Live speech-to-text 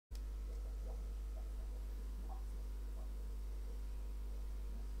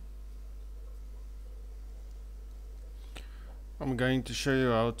I'm going to show you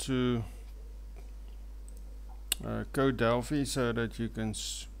how to code Delphi so that you can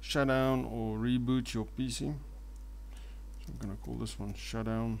shut down or reboot your PC. So I'm going to call this one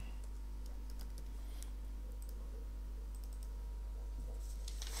Shutdown.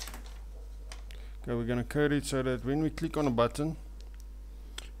 Okay, we're going to code it so that when we click on a button,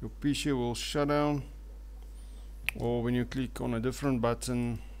 your PC will shut down, or when you click on a different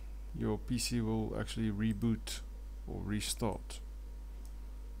button, your PC will actually reboot or restart.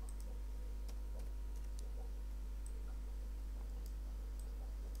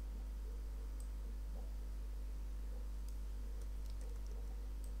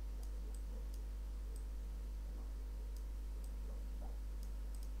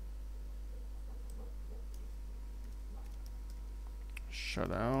 Shut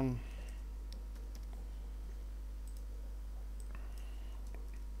down.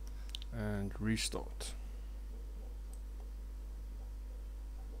 And restart.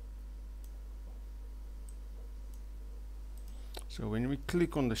 So when we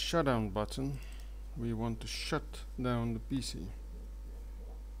click on the shutdown button, we want to shut down the PC.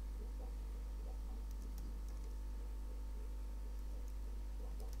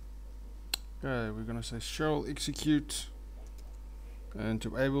 Okay, we're going to say shell execute, and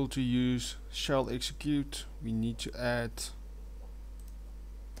to be able to use shell execute, we need to add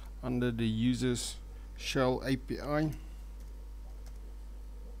under the users shell API.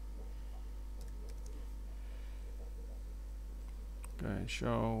 Okay,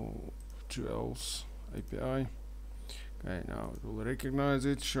 shell to else API. Okay, now it will recognize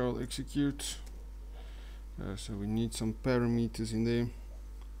it, shell execute. So we need some parameters in there.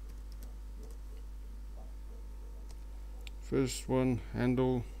 First one,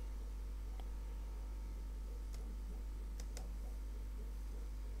 handle.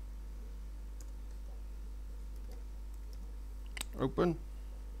 Open.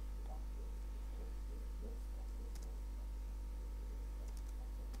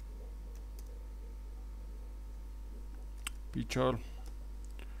 Pchar.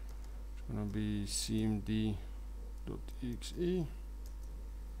 It's gonna be cmd.exe.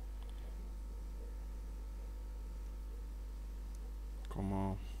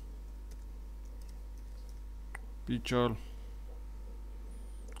 Comma. Pchar.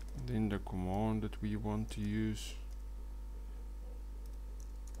 Then the command that we want to use.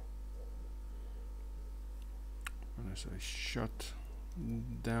 I'm gonna say shut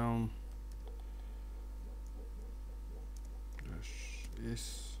down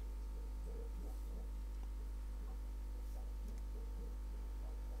 -s.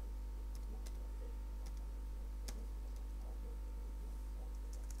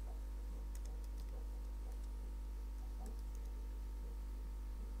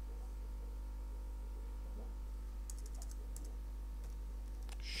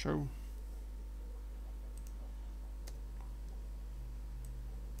 Show.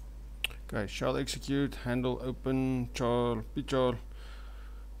 Okay, shall execute, handle open, pchar,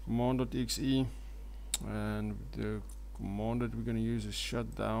 command.exe, and the command that we're going to use is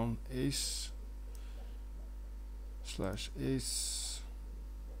shutdown s/s.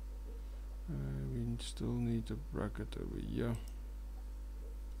 We still need a bracket over here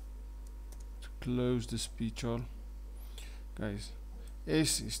to close this pchar. Guys,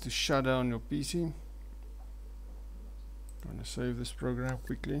 S is to shut down your PC. I'm going to save this program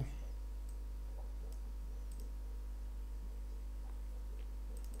quickly.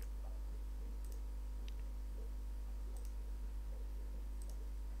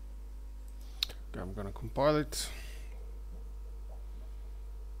 Okay, I'm going to compile it.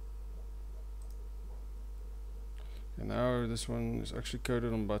 And now this one is actually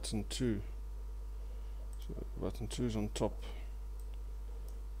coded on button 2. So button 2 is on top.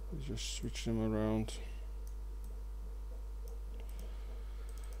 Let's just switch them around.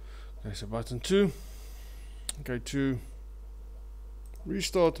 Okay, so button 2. Okay, to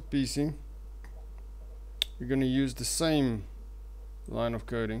restart the PC, we're going to use the same line of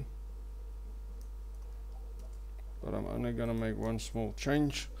coding, but I'm only going to make one small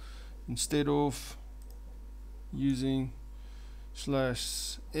change. Instead of using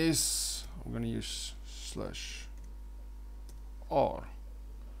 /s, I'm going to use /r.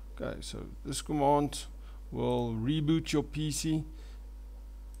 Okay, so this command will reboot your PC,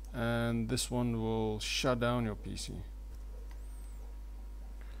 and this one will shut down your PC.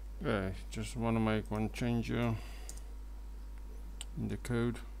 Okay, just want to make one change here in the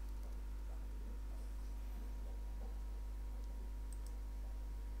code.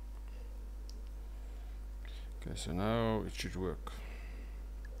 Okay, so now it should work.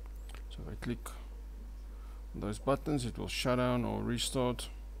 So if I click those buttons, it will shut down or restart.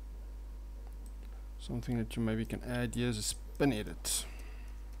 Something that you maybe can add here is a spin edit.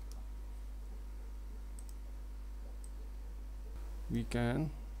 We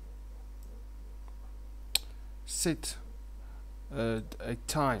can set a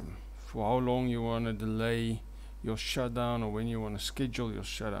time for how long you want to delay your shutdown, or when you want to schedule your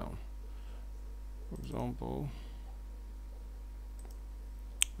shutdown. For example,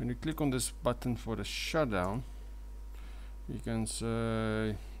 when you click on this button for the shutdown, you can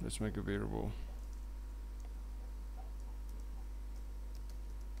say, let's make a variable.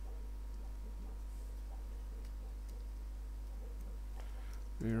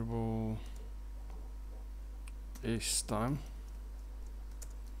 Variable is time.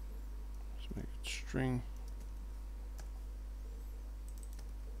 Let's make it string.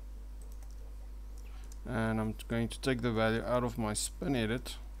 And I'm going to take the value out of my spin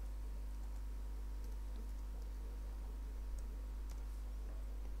edit.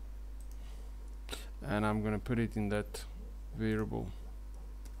 And I'm going to put it in that variable.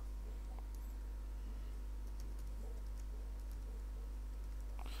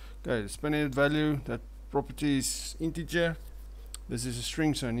 Okay, the spin edit value, that property is integer. This is a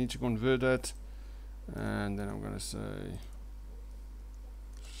string, so I need to convert that. And then I'm going to say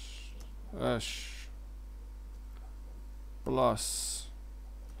plus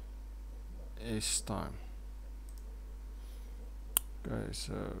s time. Okay,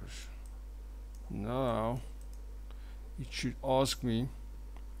 so now it should ask me,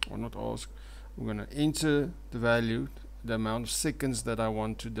 or not ask, I'm going to enter the value, the amount of seconds that I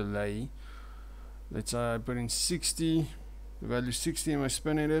want to delay. Let's say I put in 60, the value 60 in my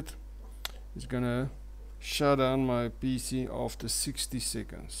spin edit. It's going to shut down my PC after 60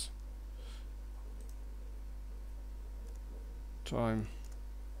 seconds. Time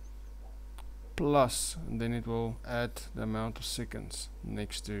plus, and then it will add the amount of seconds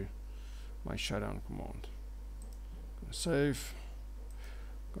next to my shutdown command. Gonna save,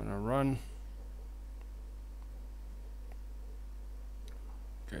 gonna run.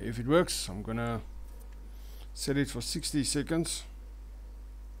 Okay, if it works, I'm gonna set it for 60 seconds.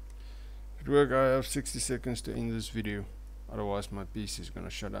 If it works, I have 60 seconds to end this video, otherwise my PC is gonna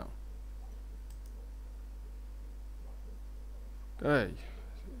shut down. Okay,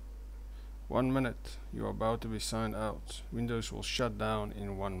 1 minute, you're about to be signed out. Windows will shut down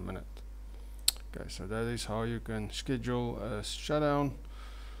in 1 minute. Okay, so that is how you can schedule a shutdown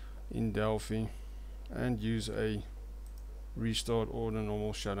in Delphi and use a restart or the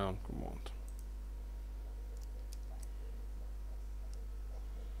normal shutdown command.